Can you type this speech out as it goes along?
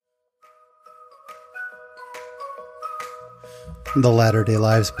The Latter-day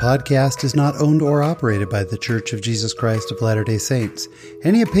Lives podcast is not owned or operated by The Church of Jesus Christ of Latter-day Saints.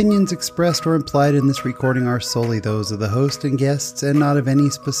 Any opinions expressed or implied in this recording are solely those of the host and guests and not of any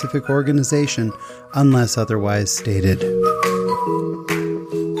specific organization unless otherwise stated.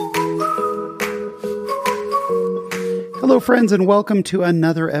 Hello, friends, and welcome to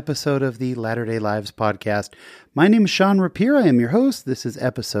another episode of the Latter-day Lives podcast. My name is Sean Rapier. I am your host. This is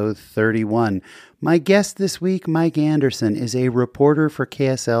episode 31. My guest this week, Mike Anderson, is a reporter for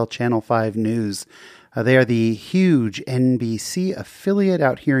KSL Channel 5 News. They are the huge NBC affiliate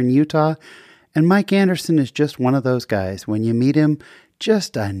out here in Utah, and Mike Anderson is just one of those guys. When you meet him,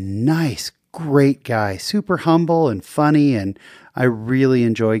 just a nice, great guy, super humble and funny, and I really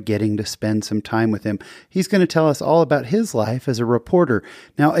enjoy getting to spend some time with him. He's going to tell us all about his life as a reporter.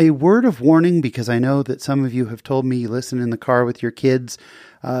 Now, a word of warning, because I know that some of you have told me you listen in the car with your kids.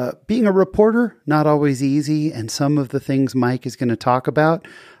 Being a reporter, not always easy, and some of the things Mike is going to talk about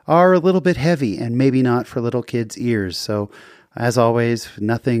are a little bit heavy and maybe not for little kids' ears. So, as always,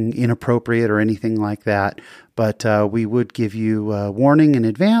 nothing inappropriate or anything like that, but we would give you a warning in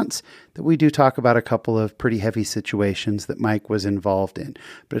advance that we do talk about a couple of pretty heavy situations that Mike was involved in.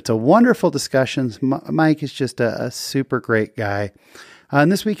 But it's a wonderful discussion. Mike is just a super great guy.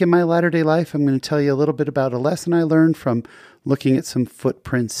 And this week in my Latter-day Life, I'm going to tell you a little bit about a lesson I learned from looking at some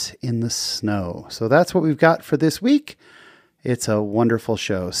footprints in the snow. So that's what we've got for this week. It's a wonderful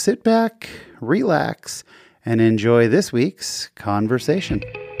show. Sit back, relax, and enjoy this week's conversation.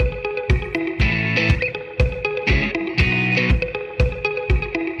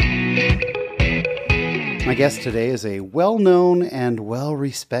 My guest today is a well-known and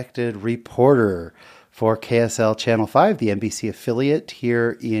well-respected reporter for KSL Channel 5, the NBC affiliate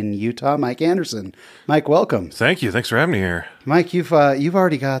here in Utah, Mike Anderson. Mike, welcome. Thank you. Thanks for having me here. Mike, you've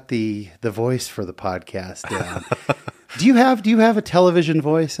already got the voice for the podcast down. Do you have a television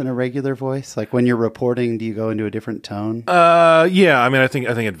voice and a regular voice? Like when you're reporting, do you go into a different tone? Yeah. I mean, I think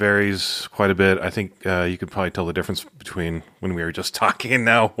it varies quite a bit. I think you could probably tell the difference between when we were just talking and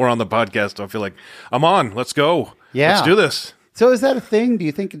now we're on the podcast. I feel like I'm on. Let's go. Yeah. Let's do this. So is that a thing? Do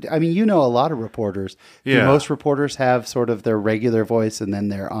you think, I mean, you know a lot of reporters. Do most reporters have sort of their regular voice and then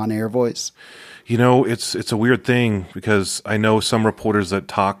their on-air voice? You know, it's a weird thing because I know some reporters that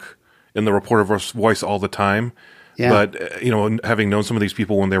talk in the reporter voice all the time. Yeah. But, you know, having known some of these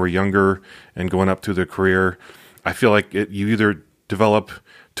people when they were younger and going up through their career, I feel like you either develop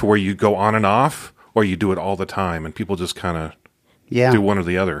to where you go on and off or you do it all the time. And people just kind of do one or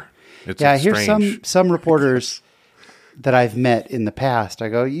the other. I hear some reporters that I've met in the past. I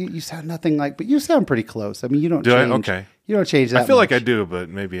go, you sound nothing like, but you sound pretty close. I mean, you don't change. Okay. You don't change that I feel much. like I do, but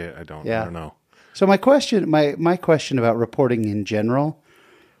maybe I don't. Yeah. I don't know. So my question about reporting in general,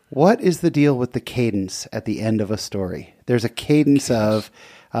 what is the deal with the cadence at the end of a story? There's a cadence of,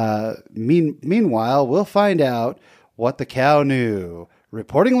 meanwhile, we'll find out what the cow knew.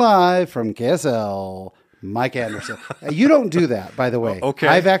 Reporting live from KSL, Mike Anderson. You don't do that, by the way. Okay.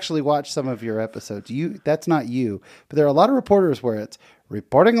 I've actually watched some of your episodes. That's not you. But there are a lot of reporters where it's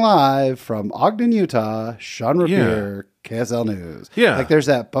reporting live from Ogden, Utah, Sean Rapier, KSL News. Yeah. Like there's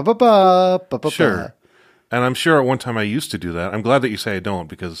that ba-ba-ba. Sure. And I'm sure at one time I used to do that. I'm glad that you say I don't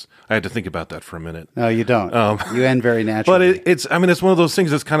because I had to think about that for a minute. No, you don't. You end very naturally. But it's one of those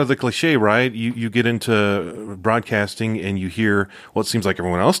things that's kind of the cliche, right? You get into broadcasting and you hear, well, it seems like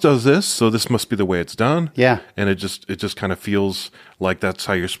everyone else does this, so this must be the way it's done. Yeah. And it just kind of feels like that's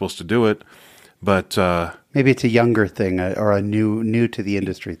how you're supposed to do it. But maybe it's a younger thing or a new to the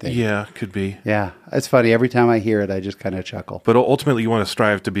industry thing. Yeah, could be. Yeah. It's funny. Every time I hear it, I just kind of chuckle. But ultimately, you want to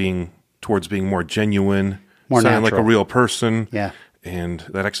strive to towards being more genuine, more sound natural. like a real person. Yeah. And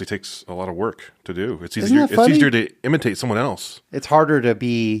that actually takes a lot of work to do. It's easier to imitate someone else. It's harder to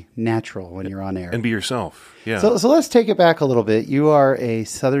be natural when you're on air. And be yourself. Yeah. So let's take it back a little bit. You are a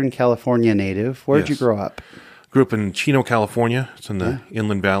Southern California native. Where did you grow up? Grew up in Chino, California. It's in the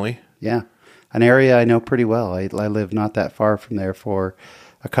Inland Valley. Yeah. An area I know pretty well. I lived not that far from there for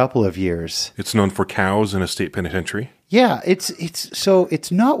a couple of years. It's known for cows and a state penitentiary. Yeah,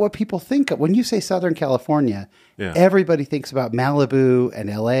 it's not what people think of. When you say Southern California, everybody thinks about Malibu and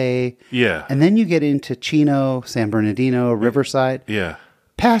LA. Yeah. And then you get into Chino, San Bernardino, Riverside. Yeah.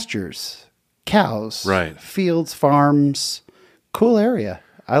 Pastures, cows, right. Fields, farms, cool area.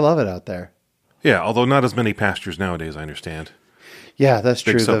 I love it out there. Yeah, although not as many pastures nowadays, I understand. Yeah, that's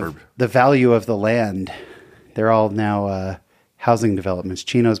Big true. Suburb. The value of the land, they're all now housing developments.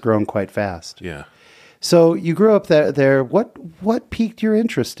 Chino's grown quite fast. Yeah. So you grew up there. What piqued your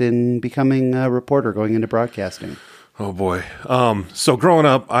interest in becoming a reporter, going into broadcasting? Oh boy. So growing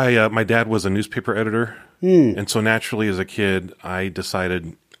up, my dad was a newspaper editor, and so naturally, as a kid, I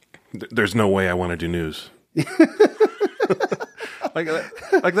decided there's no way I want to do news. like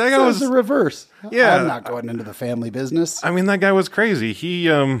that guy So was the reverse. Yeah. I'm not going into the family business. I mean, that guy was crazy. He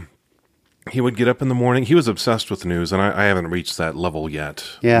would get up in the morning. He was obsessed with the news, and I haven't reached that level yet.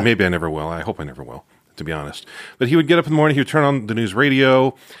 Yeah. Maybe I never will. I hope I never will, to be honest. But he would get up in the morning. He would turn on the news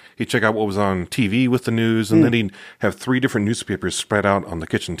radio. He'd check out what was on TV with the news, and then he'd have 3 different newspapers spread out on the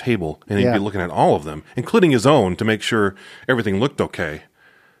kitchen table, and he'd be looking at all of them, including his own, to make sure everything looked okay.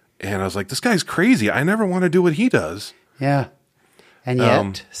 And I was like, this guy's crazy. I never want to do what he does. Yeah. And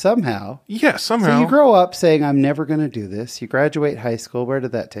yet, somehow. Yeah, somehow. So you grow up saying, I'm never going to do this. You graduate high school. Where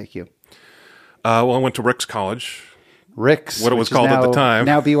did that take you? Well, I went to Ricks College. Ricks. What it was which is called at the time.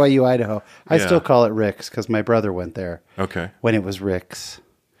 Now BYU, Idaho. I Yeah. still call it Ricks because my brother went there Okay. when it was Ricks.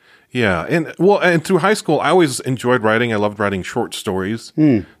 Yeah, and through high school, I always enjoyed writing. I loved writing short stories.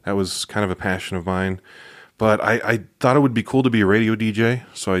 That was kind of a passion of mine. But I thought it would be cool to be a radio DJ,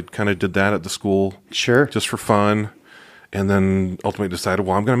 so I kind of did that at the school. Sure. Just for fun. And then ultimately decided,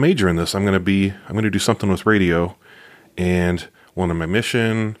 well, I'm going to major in this. I'm going to do something with radio. And one of my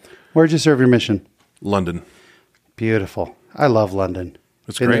mission, Where'd you serve your mission? London. Beautiful. I love London.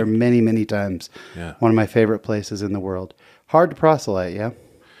 It's Been great. there many, many times. Yeah. One of my favorite places in the world. Hard to proselyte, yeah?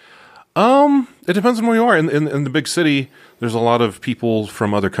 It depends on where you are. In the big city, there's a lot of people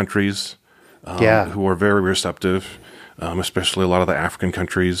from other countries who are very receptive, especially a lot of the African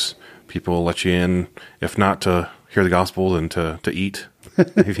countries. People will let you in, if not to hear the gospel, then to eat.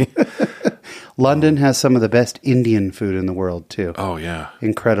 Maybe. London has some of the best Indian food in the world, too. Oh, yeah.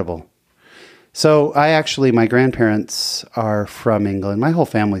 Incredible. So my grandparents are from England. My whole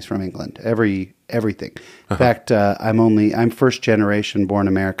family's from England. Everything. In fact, I'm first generation born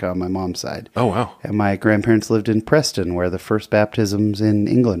America on my mom's side. Oh, wow. And my grandparents lived in Preston, where the first baptisms in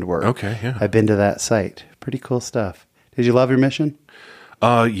England were. Okay, yeah. I've been to that site. Pretty cool stuff. Did you love your mission?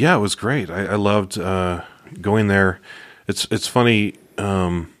 Yeah, it was great. I loved going there. It's funny.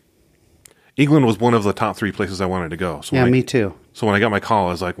 England was one of the top 3 places I wanted to go. So Me too. So when I got my call,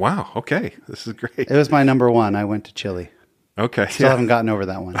 I was like, wow, okay, this is great. It was my number 1. I went to Chile. Okay. Still haven't gotten over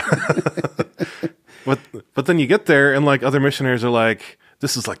that one. But then you get there, and like other missionaries are like,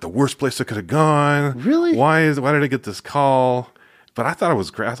 this is like the worst place I could have gone. Really? Why did I get this call? But I thought it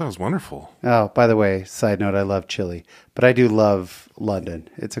was great. I thought it was wonderful. Oh, by the way, side note, I love Chile, but I do love London.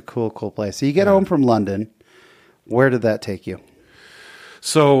 It's a cool place. So you get home from London. Where did that take you?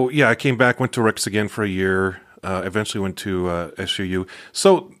 So yeah, I came back, went to Ricks again for a year. Eventually went to SUU.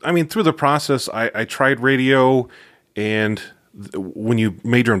 So I mean, through the process, I tried radio, and when you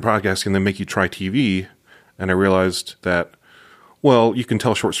major in broadcasting, they make you try TV, and I realized that, well, you can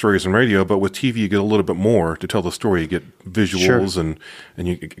tell short stories in radio, but with TV, you get a little bit more to tell the story. You get visuals, and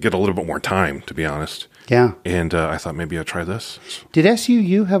you get a little bit more time, to be honest. Yeah. And I thought maybe I'd try this. Did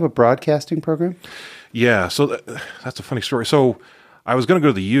SUU have a broadcasting program? Yeah, so that's a funny story. So I was going to go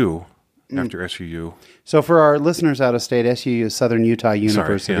to the U after SUU. So for our listeners out of state, SUU is Southern Utah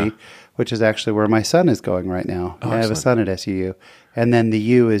University, yeah. which is actually where my son is going right now. I have a son at SUU. And then the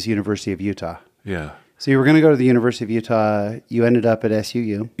U is University of Utah. Yeah. So you were going to go to the University of Utah. You ended up at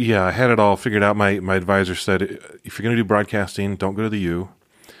SUU. Yeah, I had it all figured out. My advisor said, if you're going to do broadcasting, don't go to the U.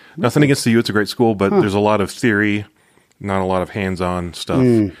 Nothing against the U. It's a great school, but there's a lot of theory, not a lot of hands-on stuff.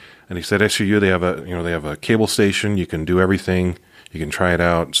 And he said, SUU, they have a cable station. You can do everything. You can try it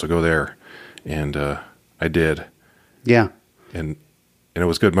out. So go there. And I did. Yeah. And it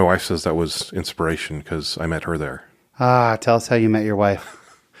was good. My wife says that was inspiration because I met her there. Ah, tell us how you met your wife.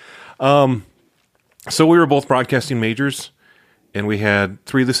 So we were both broadcasting majors, and we had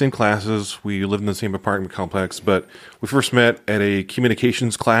 3 of the same classes. We lived in the same apartment complex, but we first met at a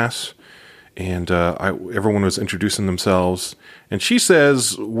communications class, and everyone was introducing themselves. And she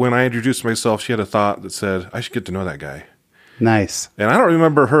says, when I introduced myself, she had a thought that said, I should get to know that guy. Nice. And I don't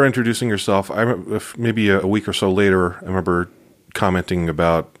remember her introducing herself. Maybe a week or so later, I remember commenting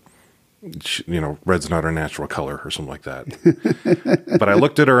about, red's not our natural color or something like that. But I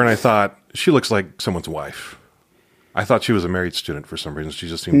looked at her and I thought, she looks like someone's wife. I thought she was a married student for some reason. She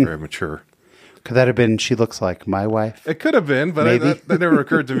just seemed very mature. Could that have been, she looks like my wife? It could have been, but that never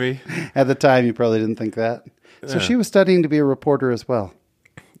occurred to me. At the time, you probably didn't think that. So she was studying to be a reporter as well.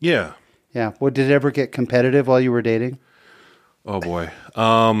 Yeah. Yeah. Well, did it ever get competitive while you were dating? Oh, boy.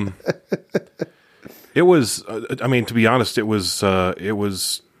 It was, to be honest, it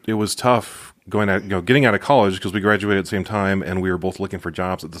was tough getting out of college because we graduated at the same time and we were both looking for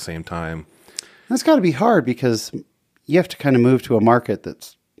jobs at the same time. That's got to be hard because you have to kind of move to a market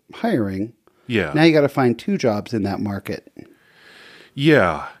that's hiring. Yeah. Now you got to find 2 jobs in that market.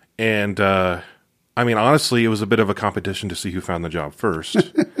 Yeah. And, I mean, honestly, it was a bit of a competition to see who found the job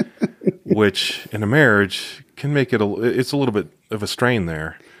first, which in a marriage can make it it's a little bit of a strain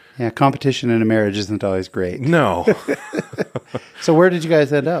there. Yeah, competition in a marriage isn't always great. No. So where did you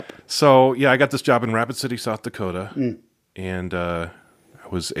guys end up? So, yeah, I got this job in Rapid City, South Dakota, and I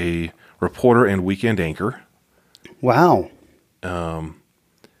was a reporter and weekend anchor. Wow.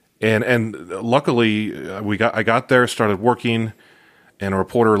 And luckily, I got there, started working, and a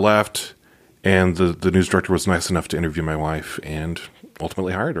reporter left, and the news director was nice enough to interview my wife and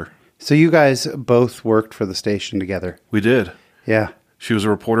ultimately hired her. So you guys both worked for the station together. We did. Yeah. She was a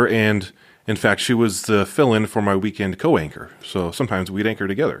reporter, and in fact, she was the fill-in for my weekend co-anchor. So sometimes we'd anchor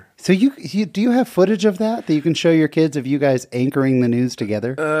together. So you do you have footage of that you can show your kids of you guys anchoring the news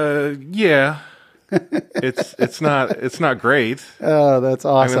together? Yeah. It's not great. Oh, that's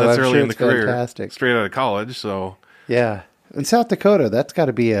awesome. I mean, that's I'm early sure in the it's career, fantastic. straight out of college. So Yeah. In South Dakota, that's got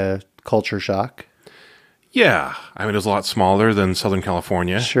to be a culture shock. yeah, I mean, it was a lot smaller than Southern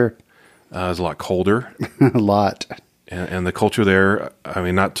California. Sure. It was a lot colder. A lot. And the culture there, I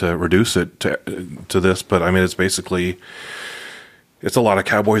mean, not to reduce it to this, but I mean, it's a lot of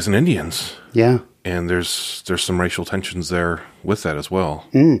cowboys and Indians. Yeah. And there's some racial tensions there with that as well.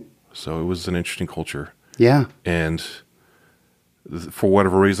 So it was an interesting culture. Yeah. And for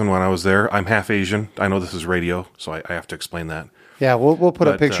whatever reason, when I was there, I'm half Asian. I know this is radio, so I have to explain that. Yeah, we'll put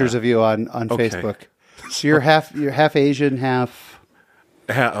up But, pictures of you on okay. Facebook. So you're half Asian, half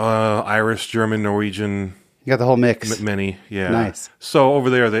Irish, German, Norwegian. you got the whole mix. Many, yeah. Nice. So over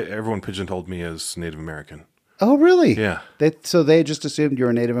there, everyone pigeonholed me as Native American. Oh, really? Yeah. So they just assumed you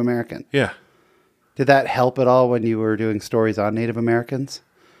were Native American. Yeah. Did that help at all when you were doing stories on Native Americans?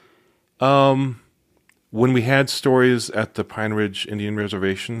 When we had stories at the Pine Ridge Indian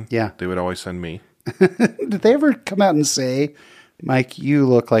Reservation, Yeah. they would always send me. Did they ever come out and say, Mike, you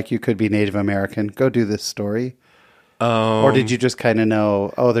look like you could be Native American. Go do this story. Or did you just kind of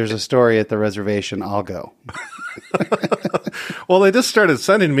know, oh, there's a story at the reservation, I'll go? Well, they just started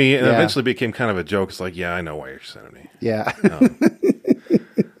sending me, and Yeah. eventually became kind of a joke. It's like, yeah, I know why you're sending me. Yeah.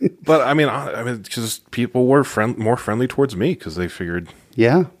 But I mean, because people were more friendly towards me because they figured,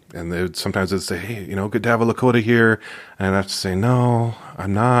 Yeah. and sometimes they'd say, hey, good to have a Lakota here, and I'd have to say, no,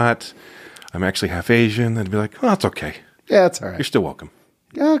 I'm not. I'm actually half Asian. They'd be like, oh, that's okay. Yeah, it's all You're right. still welcome.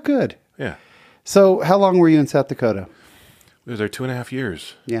 Oh, good. Yeah. So how long were you in South Dakota? I was there 2.5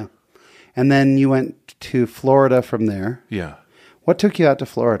 years. Yeah. And then you went to Florida from there. Yeah. What took you out to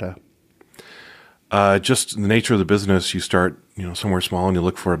Florida? Just the nature of the business, you start, somewhere small and you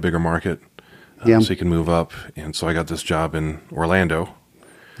look for a bigger market Yeah. so you can move up. And so I got this job in Orlando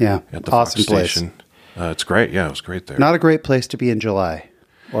Yeah. at the Awesome Fox place. station. It's great. Yeah, it was great there. Not a great place to be in July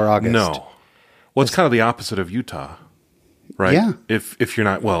or August. No. Well, it's kind of the opposite of Utah, right? Yeah. If you're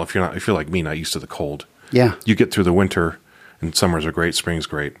like me, not used to the cold. Yeah. You get through the winter and summers are great, spring's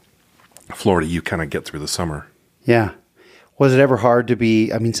great. Florida, you kind of get through the summer. Yeah. Was it ever hard to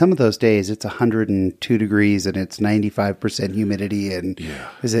be, some of those days it's 102 degrees and it's 95% humidity. And Yeah.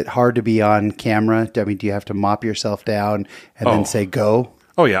 Is it hard to be on camera? Do you have to mop yourself down and then say go?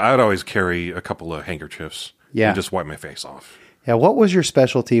 Oh, yeah. I would always carry a couple of handkerchiefs. Yeah. And just wipe my face off. Yeah. What was your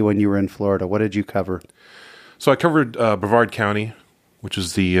specialty when you were in Florida? What did you cover? So I covered Brevard County, which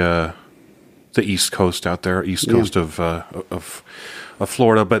is the East Coast out there, East Coast of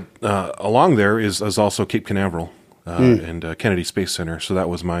Florida. But along there is also Cape Canaveral and Kennedy Space Center. So that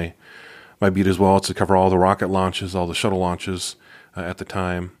was my beat as well, to cover all the rocket launches, all the shuttle launches at the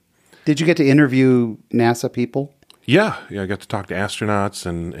time. Did you get to interview NASA people? Yeah, I got to talk to astronauts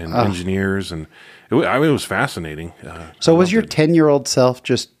and engineers, and it was fascinating. So was your 10-year-old self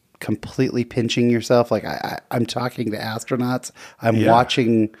just completely pinching yourself? Like, I'm talking to astronauts, I'm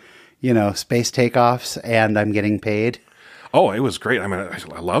watching, space takeoffs, and I'm getting paid? Oh, it was great. I mean,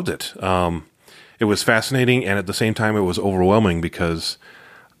 I loved it. It was fascinating, and at the same time, it was overwhelming because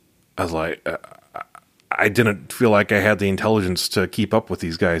I was like, I didn't feel like I had the intelligence to keep up with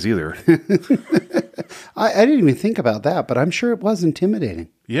these guys either. I didn't even think about that, but I'm sure it was intimidating.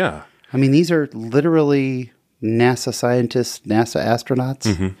 Yeah. These are literally NASA scientists, NASA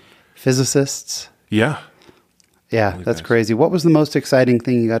astronauts, physicists. Yeah. Yeah, Really that's nice. crazy. What was the most exciting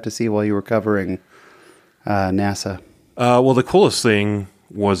thing you got to see while you were covering NASA? Well, the coolest thing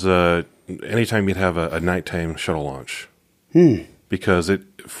was anytime you'd have a nighttime shuttle launch. Because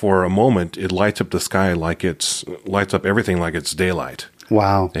for a moment, it lights up the sky lights up everything like it's daylight.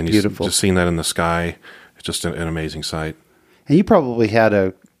 Wow, And beautiful. just seeing that in the sky, it's just an amazing sight. And you probably had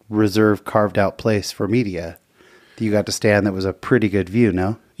a reserve carved out place for media. you got to stand that was a pretty good view,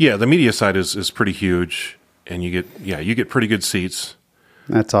 no? Yeah, the media side is pretty huge, and you get pretty good seats.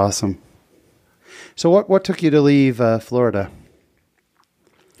 That's awesome. So what took you to leave Florida?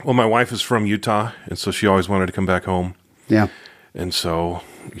 Well, my wife is from Utah, and so she always wanted to come back home. Yeah. And so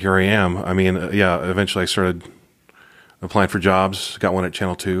here I am. I mean, eventually I started applying for jobs, got one at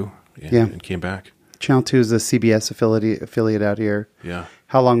Channel 2, and came back. Channel 2 is a CBS affiliate out here. Yeah.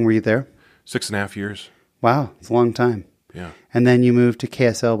 How long were you there? 6.5 years. Wow, it's a long time. Yeah. And then you moved to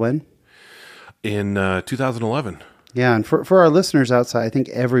KSL when? In 2011. Yeah, and for our listeners outside, I think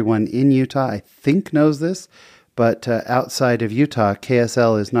everyone in Utah, I think, knows this, but outside of Utah,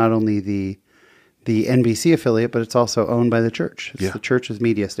 KSL is not only the NBC affiliate, but it's also owned by the church. It's the church's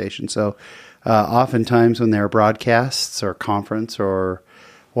media station. So oftentimes when there are broadcasts or conference or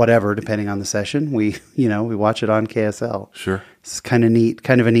whatever, depending on the session, we watch it on KSL. Sure. It's kind of neat,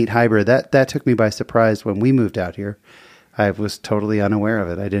 kind of a neat hybrid. That took me by surprise when we moved out here. I was totally unaware of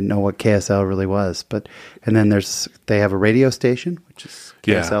it. I didn't know what KSL really was. And then they have a radio station, which is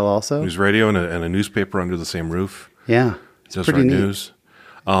KSL also. News radio and a newspaper under the same roof. Yeah. It's pretty neat. News.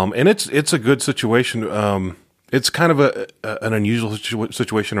 And it's a good situation. It's kind of an unusual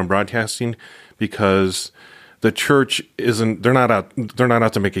situation in broadcasting because the church they're not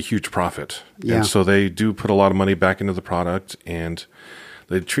out to make a huge profit. Yeah. And so they do put a lot of money back into the product, and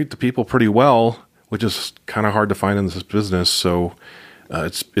they treat the people pretty well, which is kind of hard to find in this business. So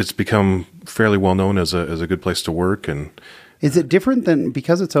it's become fairly well known as a good place to work. And is it different than,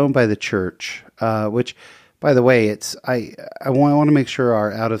 because it's owned by the church, which, by the way, I want to make sure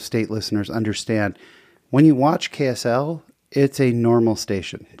our out of state listeners understand, when you watch KSL, it's a normal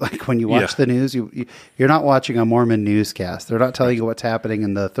station. Like when you watch the news, you're not watching a Mormon newscast. They're not telling you what's happening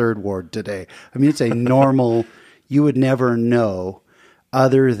in the third ward today. I mean, it's a normal, you would never know,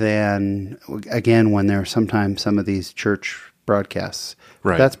 other than, again, when there are sometimes some of these church broadcasts.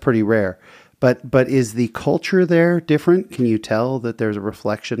 Right. That's pretty rare. But is the culture there different? Can you tell that there's a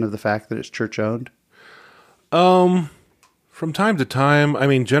reflection of the fact that it's church owned? From time to time, I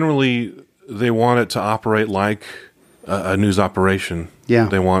mean, generally they want it to operate like a news operation. Yeah.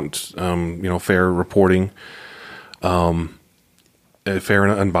 They want, fair reporting, fair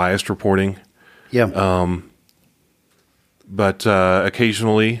and unbiased reporting. Yeah. But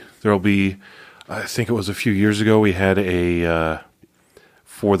occasionally there'll be, I think it was a few years ago, we had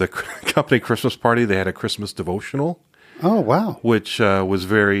for the company Christmas party, they had a Christmas devotional. Oh, wow. Which was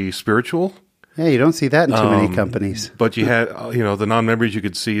very spiritual. Yeah, you don't see that in too many companies. But you had, the non-members, you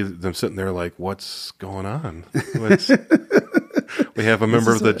could see them sitting there like, what's going on? We have a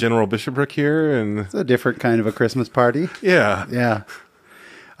member of the General Bishopric here. And it's a different kind of a Christmas party. Yeah. Yeah.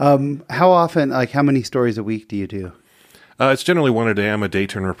 How often, how many stories a week do you do? It's generally one a day. I'm a day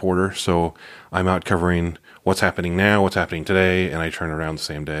turn reporter, so I'm out covering what's happening now, what's happening today, and I turn around the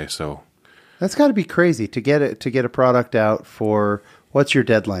same day. So that's got to be crazy to get a product out for. What's your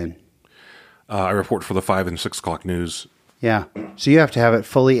deadline? I report for the 5 and 6 o'clock news. Yeah, so you have to have it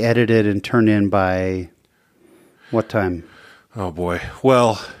fully edited and turned in by what time? Oh boy.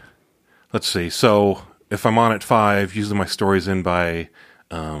 Well, let's see. So if I'm on at 5, usually my story's in by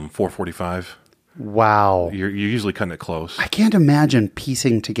 4:45. Wow. You're usually cutting it close. I can't imagine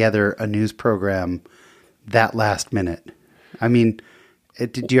piecing together a news program that last minute. I mean,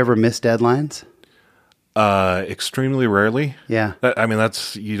 do you ever miss deadlines? Extremely rarely. Yeah.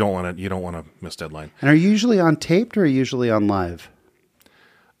 That's you don't want to miss deadline. And are you usually on taped or are you usually on live?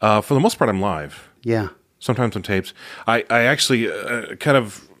 For the most part, I'm live. Yeah. Sometimes on tapes. I actually kind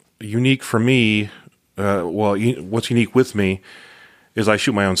of unique for me. What's unique with me is I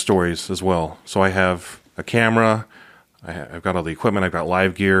shoot my own stories as well. So I have a camera, I've got all the equipment, I've got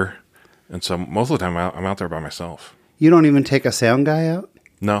live gear, and so most of the time I'm out there by myself. You don't even take a sound guy out?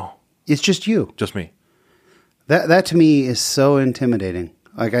 No. It's just you? Just me. That to me is so intimidating.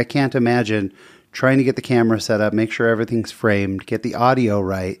 Like, I can't imagine trying to get the camera set up, make sure everything's framed, get the audio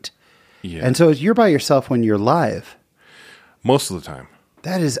right. Yeah. And so you're by yourself when you're live? Most of the time.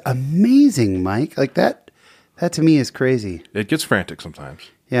 That is amazing, Mike. Like, that to me is crazy. It gets frantic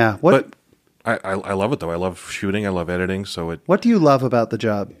sometimes. Yeah. But I love it, though. I love shooting. I love editing. What do you love about the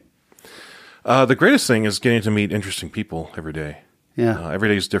job? The greatest thing is getting to meet interesting people every day. Yeah. Every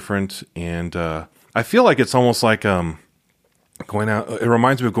day is different. And I feel like it's almost like going out. It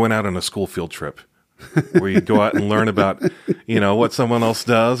reminds me of going out on a school field trip where you go out and learn about, what someone else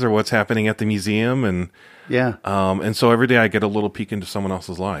does or what's happening at the museum. And yeah. And so every day I get a little peek into someone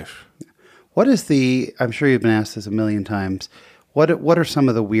else's life. What is I'm sure you've been asked this a million times, what are some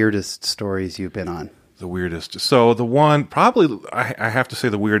of the weirdest stories you've been on? The weirdest. So the one, probably, I have to say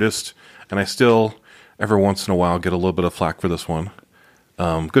the weirdest, and I still every once in a while get a little bit of flack for this one.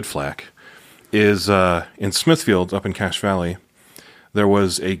 Good flack. Is in Smithfield up in Cache Valley, there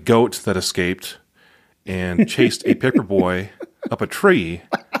was a goat that escaped and chased a paperboy up a tree,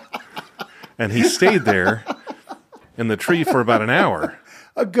 and he stayed there in the tree for about an hour.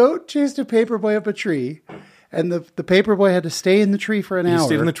 A goat chased a paperboy up a tree, and the paperboy had to stay in the tree for an hour. He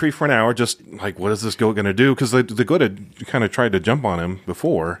stayed in the tree for an hour, just like, what is this goat going to do? Because the goat had kind of tried to jump on him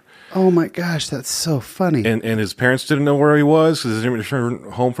before. Oh my gosh, that's so funny. And his parents didn't know where he was because he didn't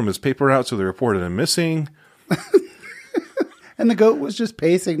return home from his paper route, so they reported him missing. And the goat was just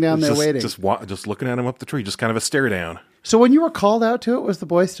pacing down there waiting. Just looking at him up the tree, just kind of a stare down. So when you were called out to it, was the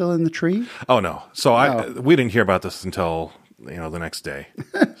boy still in the tree? Oh, no. So we didn't hear about this until, the next day.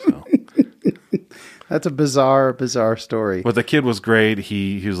 So. That's a bizarre story. But the kid was great.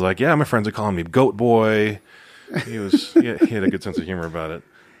 He was like, yeah, my friends are calling me Goat Boy. He had a good sense of humor about it.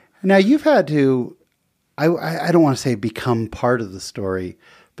 Now, you've had to, I don't want to say become part of the story,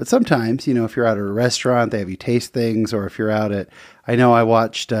 but sometimes, if you're out at a restaurant, they have you taste things, or if you're out at, I know I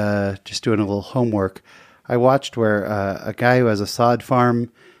watched, just doing a little homework, I watched where a guy who has a sod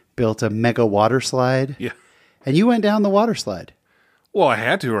farm built a mega water slide. Yeah. And you went down the water slide. Well, I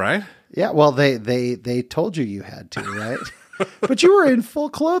had to, right? Yeah, well, they told you had to, right? But you were in full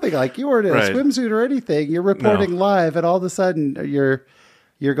clothing, like you weren't in a swimsuit or anything. You're reporting live, and all of a sudden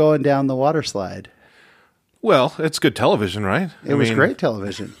you're going down the water slide. Well, it's good television, right? It was great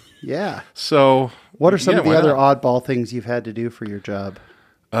television. Yeah. So, what are some of the other oddball things you've had to do for your job?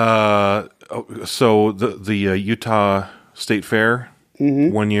 So the Utah State Fair,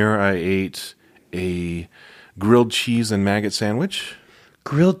 one year I ate a grilled cheese and maggot sandwich.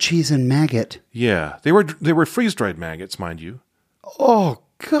 Grilled cheese and maggot? Yeah. They were freeze-dried maggots, mind you. Oh,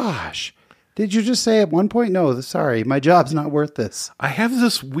 gosh. Did you just say at one point, no, sorry, my job's not worth this? I have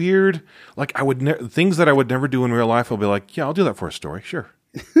this weird, like things that I would never do in real life. I'll be like, yeah, I'll do that for a story. Sure.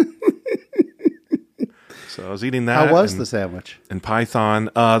 So I was eating that. How was the sandwich? And Python.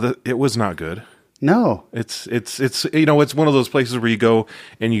 It was not good. No. It's it's one of those places where you go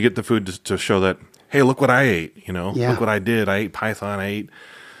and you get the food to show that, hey, look what I ate. Look what I did. I ate Python.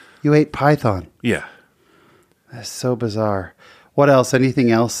 You ate Python? Yeah. That's so bizarre. What else?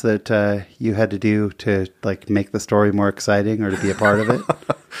 Anything else that you had to do to make the story more exciting or to be a part of it?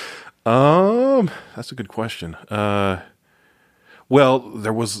 That's a good question. Well,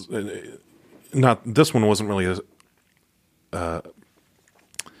 there was this one wasn't really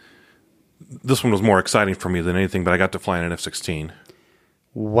this one was more exciting for me than anything, but I got to fly in an F-16.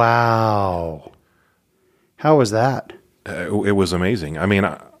 Wow. How was that? It was amazing. I mean,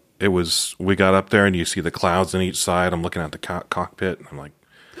 we got up there and you see the clouds on each side. I'm looking at the cockpit. And I'm like,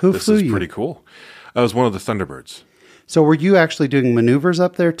 this is pretty cool. I was one of the Thunderbirds. So were you actually doing maneuvers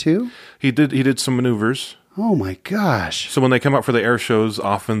up there too? He did some maneuvers. Oh my gosh. So when they come out for the air shows,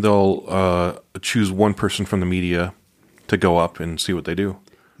 often they'll choose one person from the media to go up and see what they do.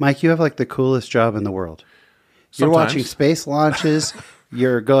 Mike, you have the coolest job in the world. You're watching space launches.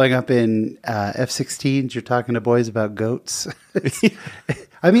 You're going up in F-16s. You're talking to boys about goats.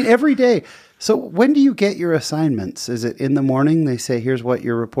 I mean, every day. So when do you get your assignments? Is it in the morning? They say, here's what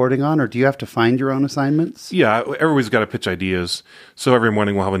you're reporting on, or do you have to find your own assignments? Yeah, everybody's got to pitch ideas. So every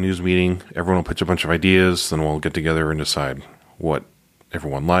morning we'll have a news meeting. Everyone will pitch a bunch of ideas. Then we'll get together and decide what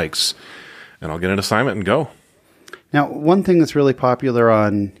everyone likes. And I'll get an assignment and go. Now, one thing that's really popular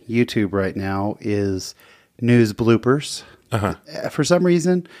on YouTube right now is news bloopers. Uh-huh. For some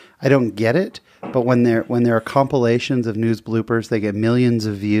reason, I don't get it, but when there are compilations of news bloopers, they get millions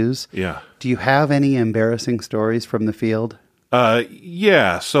of views. Yeah. Do you have any embarrassing stories from the field?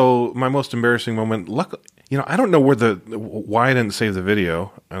 Yeah. So my most embarrassing moment, luckily, I don't know why I didn't save the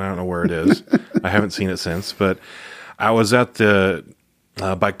video, and I don't know where it is. I haven't seen it since, but I was at the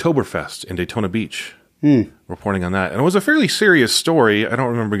Biketoberfest in Daytona Beach. Reporting on that. And it was a fairly serious story. I don't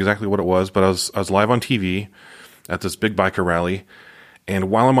remember exactly what it was, but I was live on TV at this big biker rally.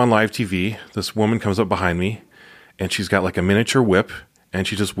 And while I'm on live TV, this woman comes up behind me and she's got a miniature whip and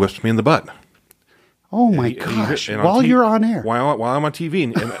she just whips me in the butt. Oh my gosh. While you're on air. While I'm on TV.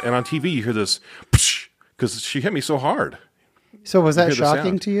 And on TV you hear this, because she hit me so hard. So was that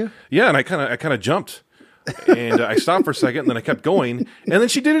shocking to you? Yeah, and I kind of jumped. And I stopped for a second and then I kept going. And then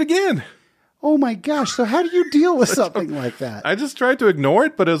she did it again. Oh my gosh. So how do you deal with something like that? I just tried to ignore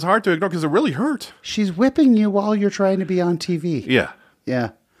it, but it was hard to ignore because it really hurt. She's whipping you while you're trying to be on TV. Yeah.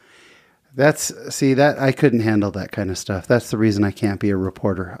 Yeah. That I couldn't handle that kind of stuff. That's the reason I can't be a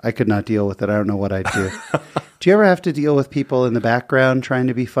reporter. I could not deal with it. I don't know what I'd do. Do you ever have to deal with people in the background trying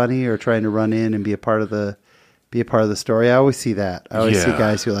to be funny or trying to run in and be a part of the be a part of the story. I always see that. I always see Yeah.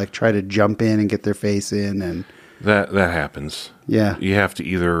 guys who like try to jump in and get their face in, and That happens. yeah. You have to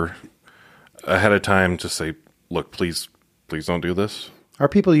either ahead of time just say, "Look, please don't do this." Are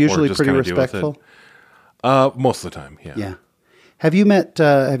people usually just pretty kinda deal with it. respectful? Most of the time, yeah. Yeah. Have you met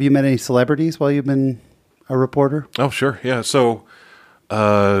any celebrities while you've been a reporter? Oh, sure, yeah. So,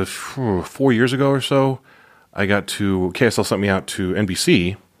 4 years ago or so, I got to KSL sent me out to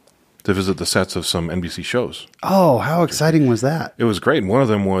NBC to visit the sets of some NBC shows. Oh, how exciting was that? It was great. One of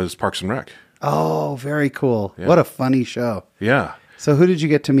them was Parks and Rec. Oh, very cool. What a funny show. Yeah. So who did you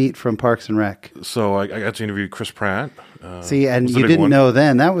get to meet from Parks and Rec? So I got to interview Chris Pratt. See, and was the you big didn't one. know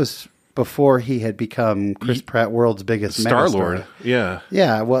then. That was before he had become Chris Pratt, world's biggest Star-Lord. megastar. Yeah.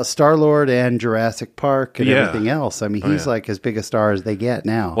 Yeah, well, Star-Lord and Jurassic Park and Yeah. everything else. I mean, he's yeah. like as big a star as they get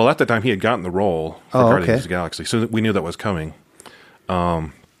now. Well, at the time, he had gotten the role for Oh, Guardians okay. of the Galaxy, so we knew that was coming.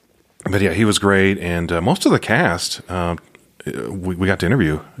 But yeah, he was great, and most of the cast we got to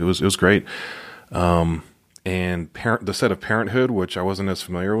interview. It was great. And the set of Parenthood, which I wasn't as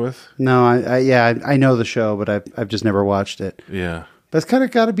familiar with. No, I know the show, but I've just never watched it. Yeah, But it's kind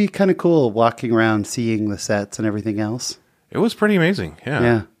of got to be kind of cool walking around, seeing the sets and everything else. it was pretty amazing. Yeah.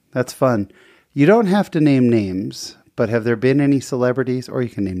 Yeah, that's fun. You don't have to name names, but have there been any celebrities, or you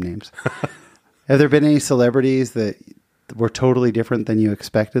can name names, have there been any celebrities that were totally different than you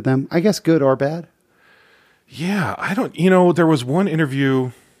expected them? I guess good or bad? Yeah, I don't. There was one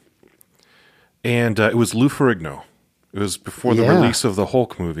interview, and it was Lou Ferrigno. It was before the Yeah. release of the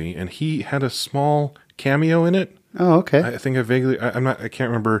Hulk movie, and he had a small cameo in it. Oh, okay. I think I can't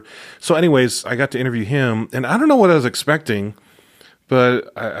remember. So anyways, I got to interview him, and I don't know what I was expecting, but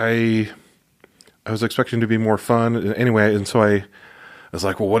I was expecting to be more fun anyway. And so I was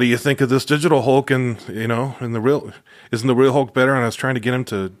like, well, what do you think of this digital Hulk? And, and isn't the real Hulk better? And I was trying to get him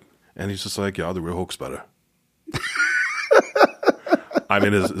to, and he's just like, yeah, the real Hulk's better. I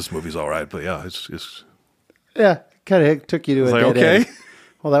mean, this movie's all right, but yeah, it's Yeah, kind of took you to a like, dead okay. end.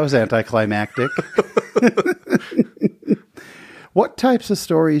 Well, that was anticlimactic. What types of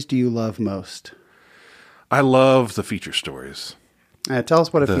stories do you love most? I love the feature stories. Tell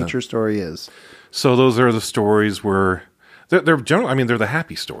us what a feature story is. So those are the stories where they're general. I mean, they're the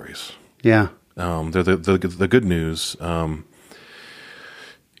happy stories. Yeah. They're the good news. The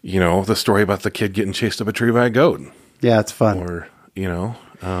story about the kid getting chased up a tree by a goat, Yeah, it's fun. or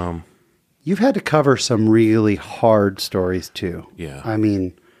You've had to cover some really hard stories too. Yeah. I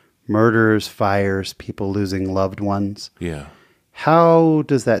mean, murders, fires, people losing loved ones. yeah. How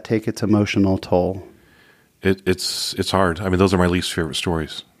does that take its emotional toll? It's hard. I mean, those are my least favorite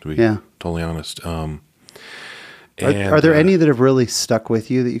stories, to be totally honest. Are there any that have really stuck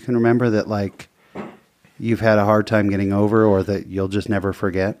with you that you can remember that like you've had a hard time getting over, or that you'll just never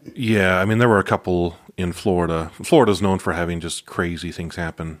forget? Yeah, I mean, there were a couple in Florida. Florida's known for having just crazy things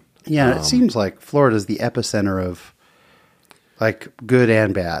happen. Yeah, it seems like Florida's the epicenter of like good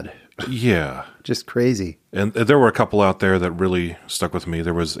and bad. Yeah. Just crazy. And there were a couple out there that really stuck with me.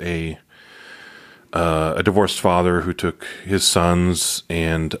 There was a divorced father who took his sons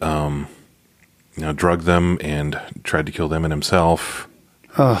and drugged them and tried to kill them and himself.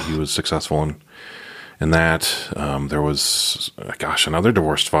 He was successful in that. There was, another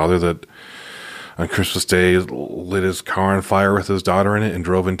divorced father that on Christmas Day lit his car on fire with his daughter in it and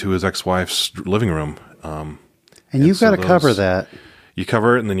drove into his ex-wife's living room. And you've got to cover that. You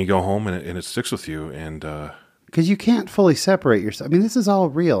cover it, and then you go home, and it sticks with you. And because you can't fully separate yourself. I mean, this is all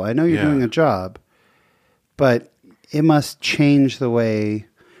real. I know you're doing a job, but it must change the way.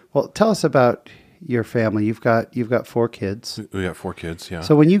 Well, tell us about your family. You've got 4 kids. we got 4 kids. Yeah.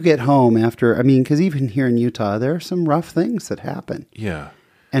 So when you get home after, I mean, because even here in Utah, there are some rough things that happen. Yeah.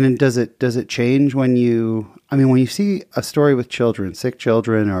 And then does it change when you see a story with children, sick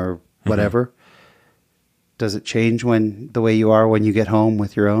children or whatever? Mm-hmm. Does it change the way you are when you get home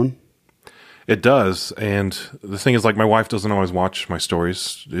with your own? It does. And the thing is, like, my wife doesn't always watch my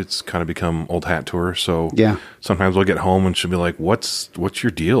stories. It's kind of become old hat to her. So yeah. Sometimes we'll get home and she'll be like, what's your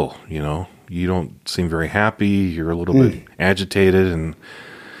deal? You don't seem very happy. You're a little bit agitated.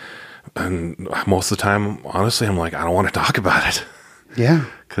 And most of the time, honestly, I'm like, I don't want to talk about it. Yeah.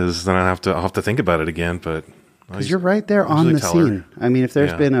 Because then I'll have to think about it again. But because you're right there on the scene. I mean, if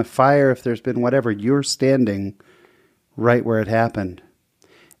there's been a fire, if there's been whatever, you're standing right where it happened.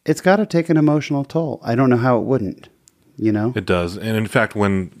 It's got to take an emotional toll. I don't know how it wouldn't, It does. And in fact,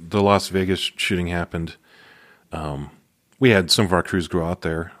 when the Las Vegas shooting happened, we had some of our crews go out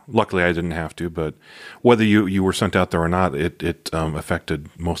there. Luckily, I didn't have to, but whether you were sent out there or not, it affected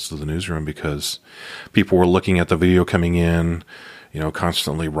most of the newsroom because people were looking at the video coming in,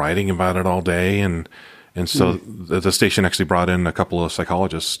 constantly writing about it all day. And And so the station actually brought in a couple of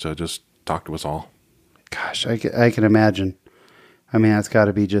psychologists to just talk to us all. Gosh, I can imagine. I mean, that's got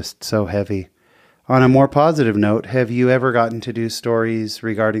to be just so heavy. On a more positive note, have you ever gotten to do stories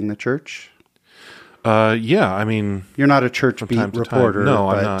regarding the church? Yeah, I mean... You're not a church beat reporter. No,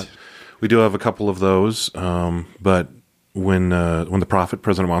 I'm not. We do have a couple of those, but when the prophet,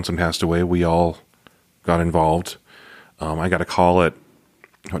 President Monson, passed away, we all got involved. I got a call at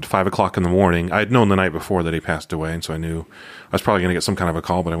 5 o'clock in the morning. I had known the night before that he passed away, and so I knew I was probably going to get some kind of a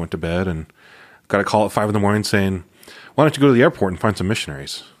call, but I went to bed and got a call at 5 in the morning saying, why don't you go to the airport and find some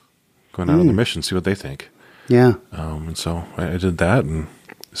missionaries going out on the mission, see what they think. Yeah. And so I did that and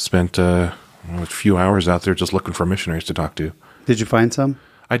spent a few hours out there just looking for missionaries to talk to. Did you find some?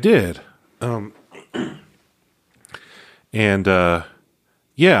 I did.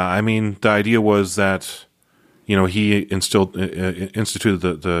 Yeah, I mean, the idea was that, he instituted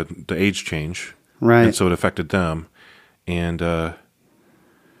the age change. Right. And so it affected them. And,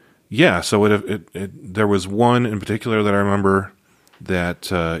 yeah, so there was one in particular that I remember that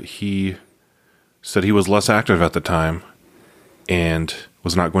he said he was less active at the time and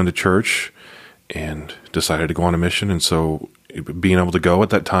was not going to church and decided to go on a mission. And so being able to go at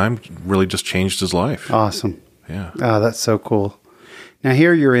that time really just changed his life. Awesome. Yeah. Oh, that's so cool. Now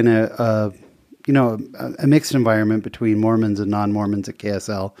here you're in a mixed environment between Mormons and non-Mormons at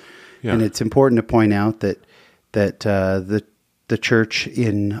KSL. Yeah. And it's important to point out that the church,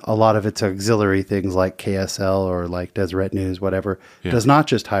 in a lot of its auxiliary things like KSL or like Deseret News, whatever, does not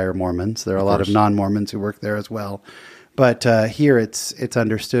just hire Mormons. There are a lot of non-Mormons who work there as well. But here it's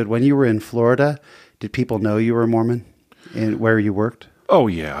understood. When you were in Florida, did people know you were Mormon where you worked? Oh,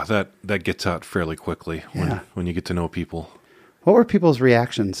 yeah. That gets out fairly quickly when you get to know people. What were people's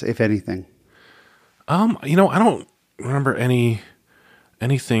reactions, if anything? I don't remember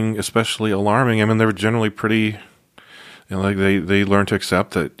anything especially alarming. I mean, they were generally pretty... like they learn to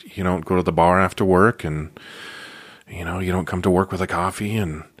accept that you don't go to the bar after work, and you don't come to work with a coffee,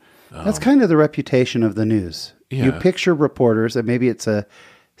 and that's kind of the reputation of the news. Yeah. You picture reporters, and maybe it's a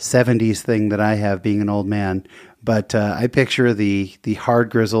 70s thing that I have being an old man, but I picture the hard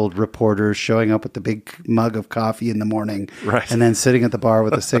grizzled reporters showing up with the big mug of coffee in the morning, right, and then sitting at the bar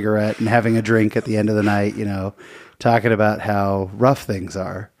with a cigarette and having a drink at the end of the night, talking about how rough things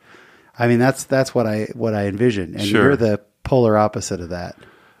are. I mean, that's what I envision, and you're the polar opposite of that.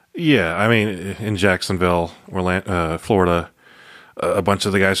 Yeah, I mean, in Jacksonville, Florida, a bunch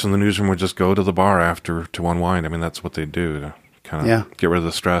of the guys from the newsroom would just go to the bar after to unwind. I mean, that's what they do to kind of get rid of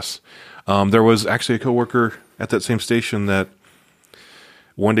the stress. There was actually a coworker at that same station that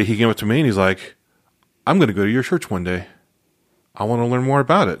one day he came up to me and he's like, "I'm going to go to your church one day. I want to learn more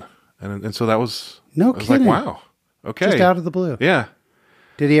about it." And so that was I was kidding. like, "Wow, okay," just out of the blue. Yeah.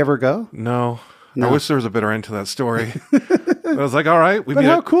 Did he ever go? No. I wish there was a better end to that story. I was like, all right. But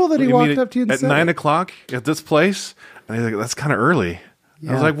how cool that he walked up to you and said. At 9 o'clock at this place. And he's like, that's kind of early.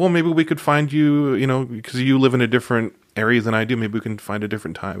 Yeah. I was like, well, maybe we could find you, because you live in a different area than I do. Maybe we can find a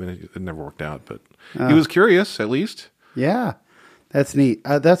different time. And it never worked out. But he was curious, at least. Yeah. That's neat.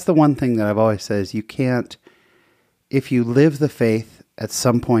 That's the one thing that I've always said is you can't, if you live the faith, at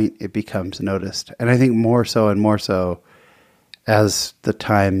some point it becomes noticed. And I think more so and more so as the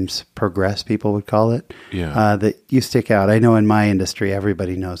times progress, people would call it, that you stick out. I know in my industry,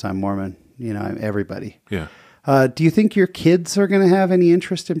 everybody knows I'm Mormon, everybody. Yeah. Do you think your kids are going to have any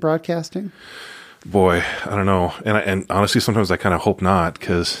interest in broadcasting? Boy, I don't know. And honestly, sometimes I kind of hope not,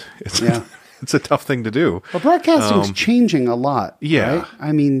 because it's a tough thing to do. Well, broadcasting's changing a lot. Yeah. Right?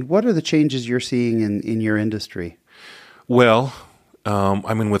 I mean, what are the changes you're seeing in your industry? Well,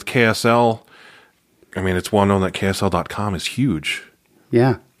 with KSL, it's well known that KSL.com is huge.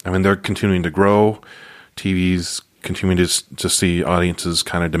 Yeah. They're continuing to grow. TV's continuing to see audiences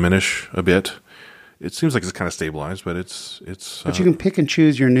kind of diminish a bit. It seems like it's kind of stabilized, but it's. But you can pick and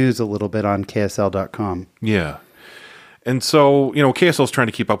choose your news a little bit on KSL.com. Yeah. And so, KSL's trying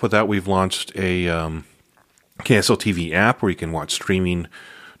to keep up with that. We've launched a KSL TV app where you can watch streaming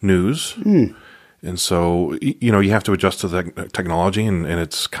news. And so, you have to adjust to the technology, and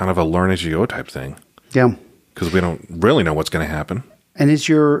it's kind of a learn as you go type thing. Yeah. Because we don't really know what's going to happen. And is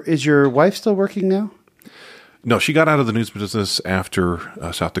your wife still working now? No, she got out of the news business after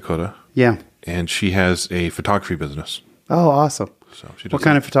South Dakota. Yeah. And she has a photography business. Oh, awesome. So she does what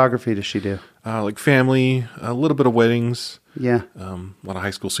kind of photography does she do? Like family, a little bit of weddings. Yeah. A lot of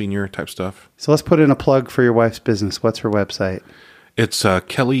high school senior type stuff. So let's put in a plug for your wife's business. What's her website? It's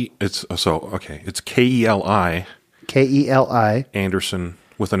Kelly. It's Keli. Keli Anderson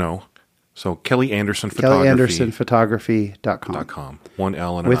with an O. So Kelly Anderson Photography. KellyAndersonPhotography.com. One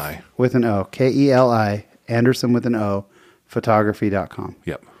L and an I. With an O. Keli, Anderson with an O, photography.com.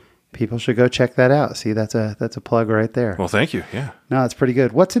 Yep. People should go check that out. See, that's a plug right there. Well, thank you. Yeah. No, it's pretty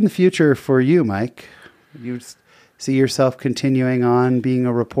good. What's in the future for you, Mike? You see yourself continuing on being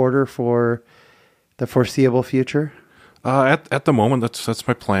a reporter for the foreseeable future? At the moment, that's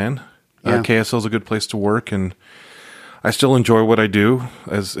my plan. Yeah. KSL is a good place to work, and I still enjoy what I do.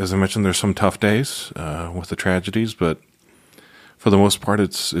 As I mentioned, there's some tough days with the tragedies, but for the most part,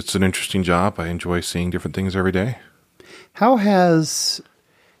 it's an interesting job. I enjoy seeing different things every day. How has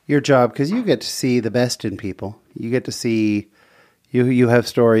your job, because you get to see the best in people. You get to see, you have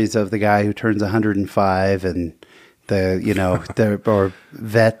stories of the guy who turns 105 and or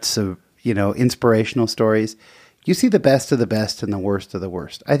vets of, inspirational stories. You see the best of the best and the worst of the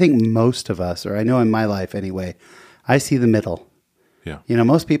worst. I think most of us, or I know in my life anyway, I see the middle. Yeah.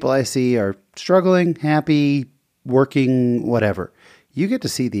 Most people I see are struggling, happy, working, whatever. You get to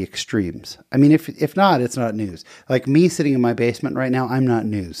see the extremes. I mean, if not, it's not news. Like me sitting in my basement right now, I'm not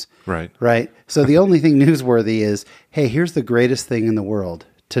news. Right. Right? So the only thing newsworthy is, hey, here's the greatest thing in the world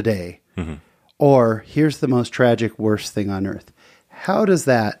today. Mm-hmm. Or here's the most tragic, worst thing on earth. How does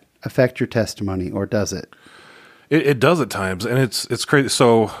that affect your testimony, or does it? It does at times, and it's crazy.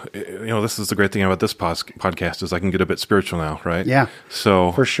 So, this is the great thing about this podcast is I can get a bit spiritual now, right? Yeah,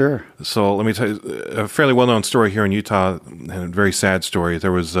 so for sure. So let me tell you a fairly well-known story here in Utah, and a very sad story.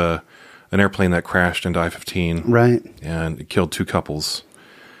 There was an airplane that crashed into I-15, right, and it killed two couples.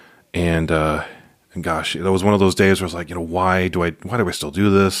 And gosh, that was one of those days where I was like, why do I still do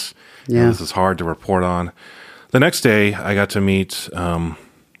this? Yeah, this is hard to report on. The next day, I got to meet a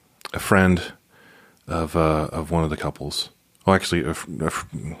friend of one of the couples. Well, actually, a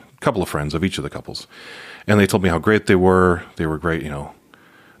couple of friends of each of the couples, and they told me how great they were. They were great,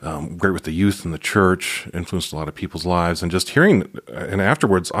 great with the youth in the church, influenced a lot of people's lives, and just hearing. And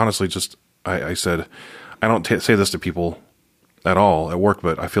afterwards, honestly, I said, I don't say this to people at all at work,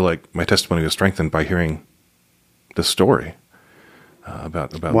 but I feel like my testimony was strengthened by hearing this story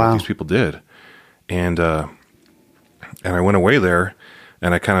about wow. what these people did, and I went away there,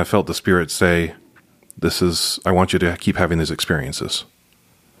 and I kind of felt the Spirit say, I want you to keep having these experiences.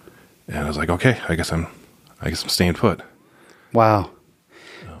 And I was like, okay, I guess I'm staying put. Wow.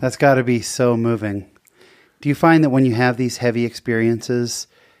 That's got to be so moving. Do you find that when you have these heavy experiences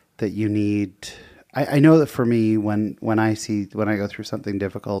that you need, I know that for me, when I go through something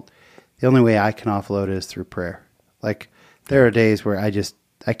difficult, the only way I can offload is through prayer. Like there are days where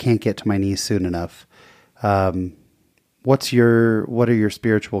I can't get to my knees soon enough. What are your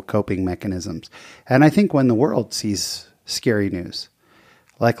spiritual coping mechanisms? And I think when the world sees scary news,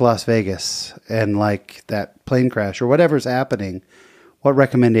 like Las Vegas and like that plane crash or whatever's happening, what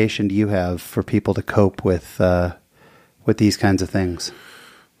recommendation do you have for people to cope with these kinds of things?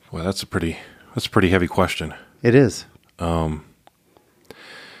 Well, that's a pretty heavy question. It is. My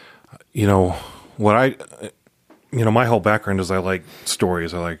whole background is I like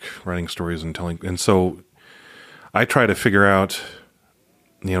stories. I like writing stories and telling, and so I try to figure out,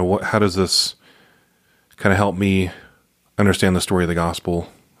 how does this kind of help me understand the story of the gospel?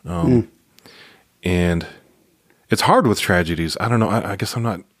 And it's hard with tragedies. I don't know. I guess I'm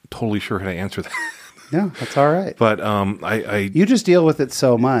not totally sure how to answer that. No, that's all right. But you just deal with it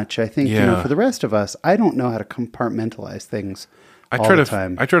so much. I think yeah. For the rest of us, I don't know how to compartmentalize things all the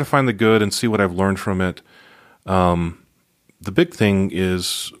time. I try to find the good and see what I've learned from it. The big thing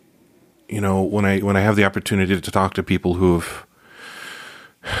is, when I have the opportunity to talk to people who've,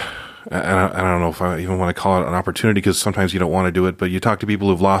 I don't know if I even want to call it an opportunity because sometimes you don't want to do it, but you talk to people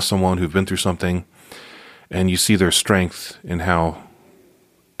who've lost someone, who've been through something, and you see their strength in how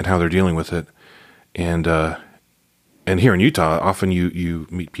they're dealing with it. And here in Utah, often you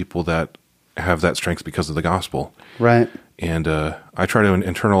meet people that have that strength because of the gospel. Right. And I try to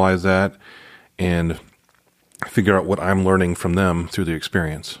internalize that and figure out what I'm learning from them through the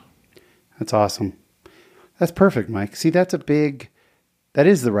experience. That's awesome. That's perfect, Mike. See, that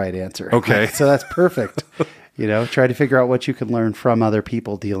is the right answer. Okay. So that's perfect. Try to figure out what you can learn from other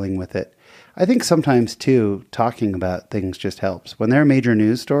people dealing with it. I think sometimes too, talking about things just helps. When there are major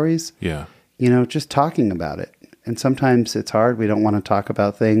news stories, yeah, just talking about it. And sometimes it's hard. We don't want to talk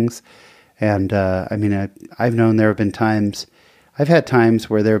about things. And I've known there have been times, I've had times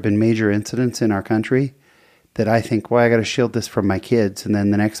where there have been major incidents in our country that I think, well, I got to shield this from my kids. And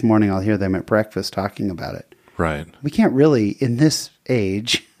then the next morning I'll hear them at breakfast talking about it. Right. We can't really, in this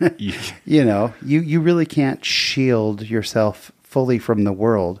age, you really can't shield yourself fully from the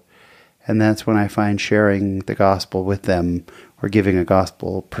world. And that's when I find sharing the gospel with them or giving a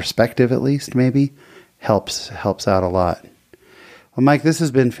gospel perspective, at least, maybe, helps out a lot. Well, Mike, this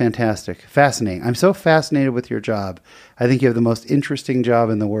has been fantastic. Fascinating. I'm so fascinated with your job. I think you have the most interesting job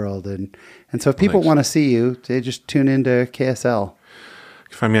in the world. And so if people want to see you, they just tune into KSL. You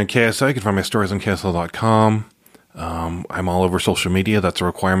can find me on KSL. You can find my stories on KSL.com. I'm all over social media. That's a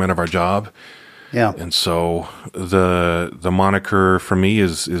requirement of our job. Yeah. And so the moniker for me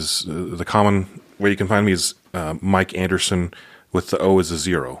is the common way you can find me is Mike Anderson with the O as a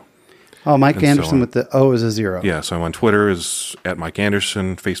 0. Oh, Mike Anderson with the O as a 0. Yeah, so I'm on Twitter is at Mike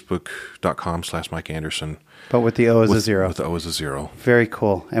Anderson, Facebook.com/Mike Anderson. But with the O as a 0. With the O as a 0. Very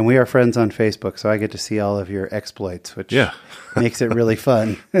cool. And we are friends on Facebook, so I get to see all of your exploits, which makes it really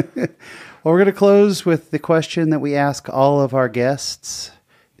fun. Well, we're going to close with the question that we ask all of our guests.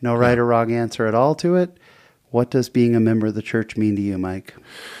 No right or wrong answer at all to it. What does being a member of the church mean to you, Mike?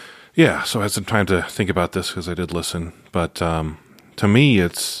 Yeah, so I had some time to think about this because I did listen. But to me,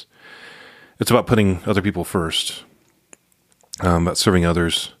 it's about putting other people first, about serving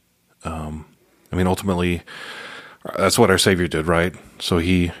others. Ultimately, that's what our Savior did, right? So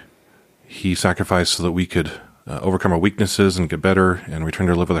he sacrificed so that we could overcome our weaknesses and get better and return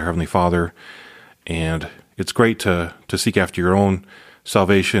to live with our Heavenly Father. And it's great to seek after your own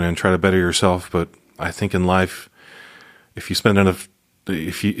salvation and try to better yourself. But I think in life, if you spend enough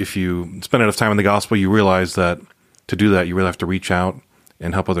time in the gospel, you realize that to do that, you really have to reach out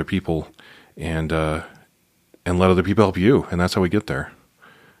and help other people. And let other people help you. And that's how we get there.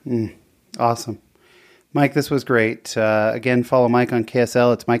 Awesome. Mike, this was great. Again, follow Mike on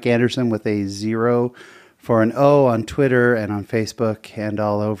KSL. It's Mike Anderson with a 0 for an O on Twitter and on Facebook and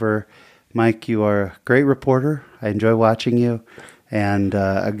all over. Mike, you are a great reporter. I enjoy watching you and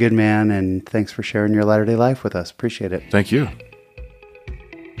a good man. And thanks for sharing your Latter-day life with us. Appreciate it. Thank you.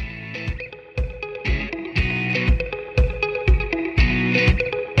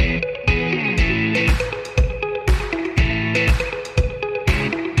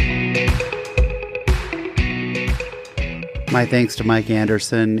 My thanks to Mike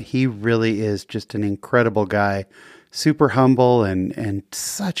Anderson. He really is just an incredible guy, super humble and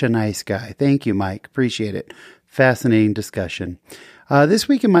such a nice guy. Thank you, Mike. Appreciate it. Fascinating discussion. This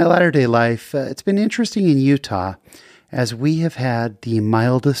week in my Latter-day life, it's been interesting in Utah as we have had the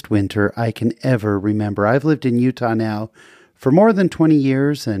mildest winter I can ever remember. I've lived in Utah now for more than 20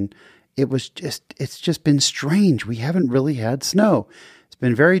 years, and it's just been strange. We haven't really had snow. It's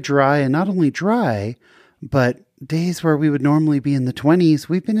been very dry, and not only dry, but days where we would normally be in the 20s,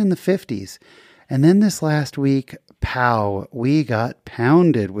 we've been in the 50s. And then this last week, we got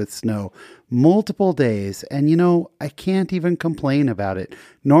pounded with snow multiple days. And I can't even complain about it.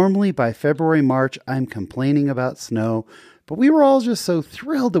 Normally by February, March, I'm complaining about snow, but we were all just so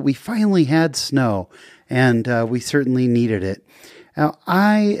thrilled that we finally had snow, and we certainly needed it. Now,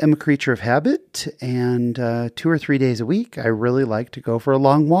 I am a creature of habit, and 2 or 3 days a week, I really like to go for a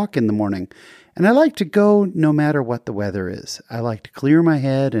long walk in the morning. And I like to go no matter what the weather is. I like to clear my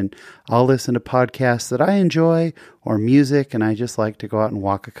head, and I'll listen to podcasts that I enjoy or music, and I just like to go out and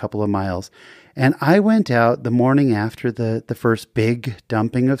walk a couple of miles. And I went out the morning after the first big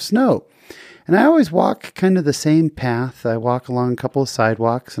dumping of snow. And I always walk kind of the same path. I walk along a couple of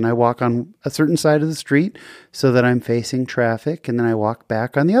sidewalks, and I walk on a certain side of the street so that I'm facing traffic, and then I walk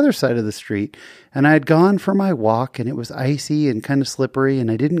back on the other side of the street. And I had gone for my walk, and it was icy and kind of slippery, and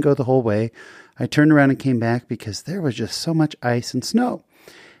I didn't go the whole way. I turned around and came back because there was just so much ice and snow.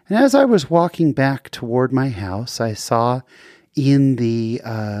 And as I was walking back toward my house, I saw in the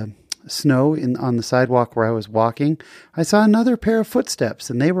snow on the sidewalk where I was walking, I saw another pair of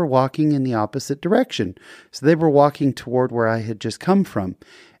footsteps, and they were walking in the opposite direction. So they were walking toward where I had just come from.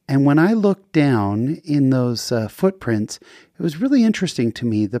 And when I looked down in those footprints, it was really interesting to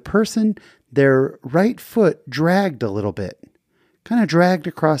me. The person, their right foot dragged a little bit. Kind of dragged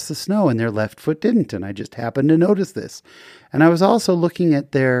across the snow, and their left foot didn't, and I just happened to notice this. And I was also looking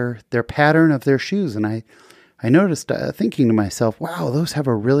at their pattern of their shoes, and I noticed, thinking to myself, wow, those have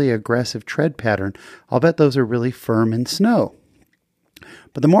a really aggressive tread pattern. I'll bet those are really firm in snow.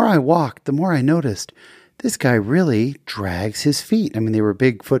 But the more I walked, the more I noticed this guy really drags his feet. I mean, they were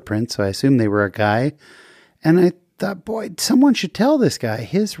big footprints, so I assumed they were a guy. And I thought, boy, someone should tell this guy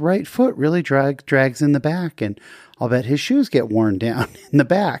his right foot really drags in the back, and I'll bet his shoes get worn down in the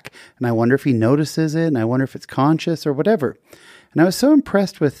back. And I wonder if he notices it, and I wonder if it's conscious or whatever. And I was so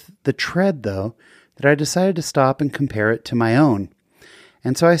impressed with the tread, though, that I decided to stop and compare it to my own.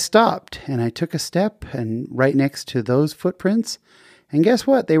 And so I stopped, and I took a step and right next to those footprints. And guess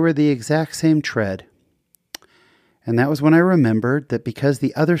what? They were the exact same tread. And that was when I remembered that because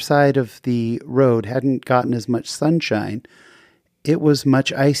the other side of the road hadn't gotten as much sunshine, it was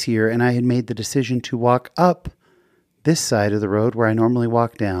much icier, and I had made the decision to walk up this side of the road where I normally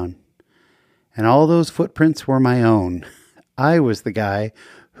walk down. And all those footprints were my own. I was the guy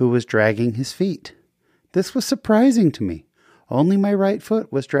who was dragging his feet. This was surprising to me. Only my right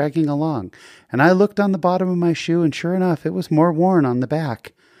foot was dragging along. And I looked on the bottom of my shoe, and sure enough, it was more worn on the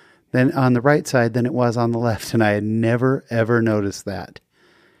back than on the right side than it was on the left. And I had never, ever noticed that.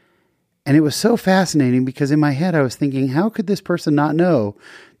 And it was so fascinating because in my head I was thinking, how could this person not know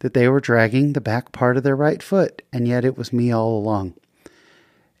that they were dragging the back part of their right foot? And yet it was me all along.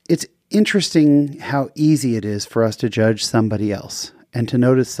 It's interesting how easy it is for us to judge somebody else and to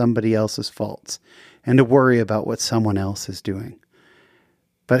notice somebody else's faults and to worry about what someone else is doing.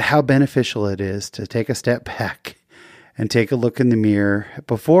 But how beneficial it is to take a step back and take a look in the mirror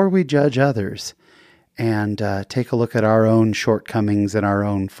before we judge others and take a look at our own shortcomings and our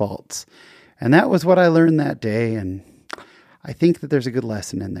own faults. And that was what I learned that day, and I think that there's a good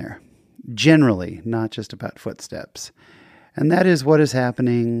lesson in there. Generally, not just about footsteps. And that is what is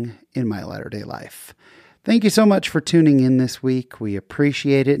happening in my latter-day life. Thank you so much for tuning in this week. We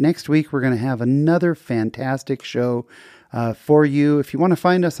appreciate it. Next week, we're going to have another fantastic show for you. If you want to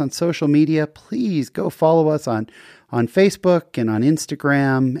find us on social media, please go follow us on Facebook and on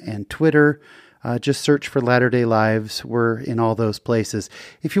Instagram and Twitter. Just search for Latter-day Lives. We're in all those places.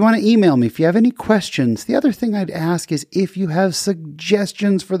 If you want to email me, if you have any questions, the other thing I'd ask is if you have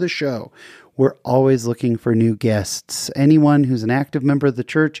suggestions for the show. We're always looking for new guests. Anyone who's an active member of the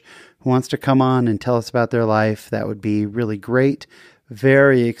church who wants to come on and tell us about their life, that would be really great.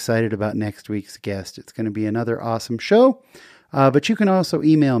 Very excited about next week's guest. It's going to be another awesome show. But you can also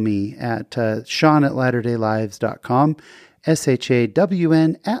email me at Shawn@latterdaylives.com.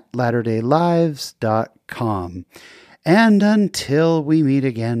 SHAWN@latterdaylives.com. And until we meet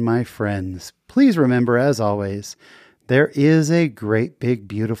again, my friends, please remember, as always, there is a great, big,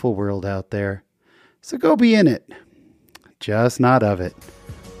 beautiful world out there. So go be in it, just not of it.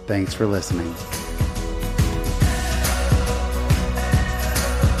 Thanks for listening.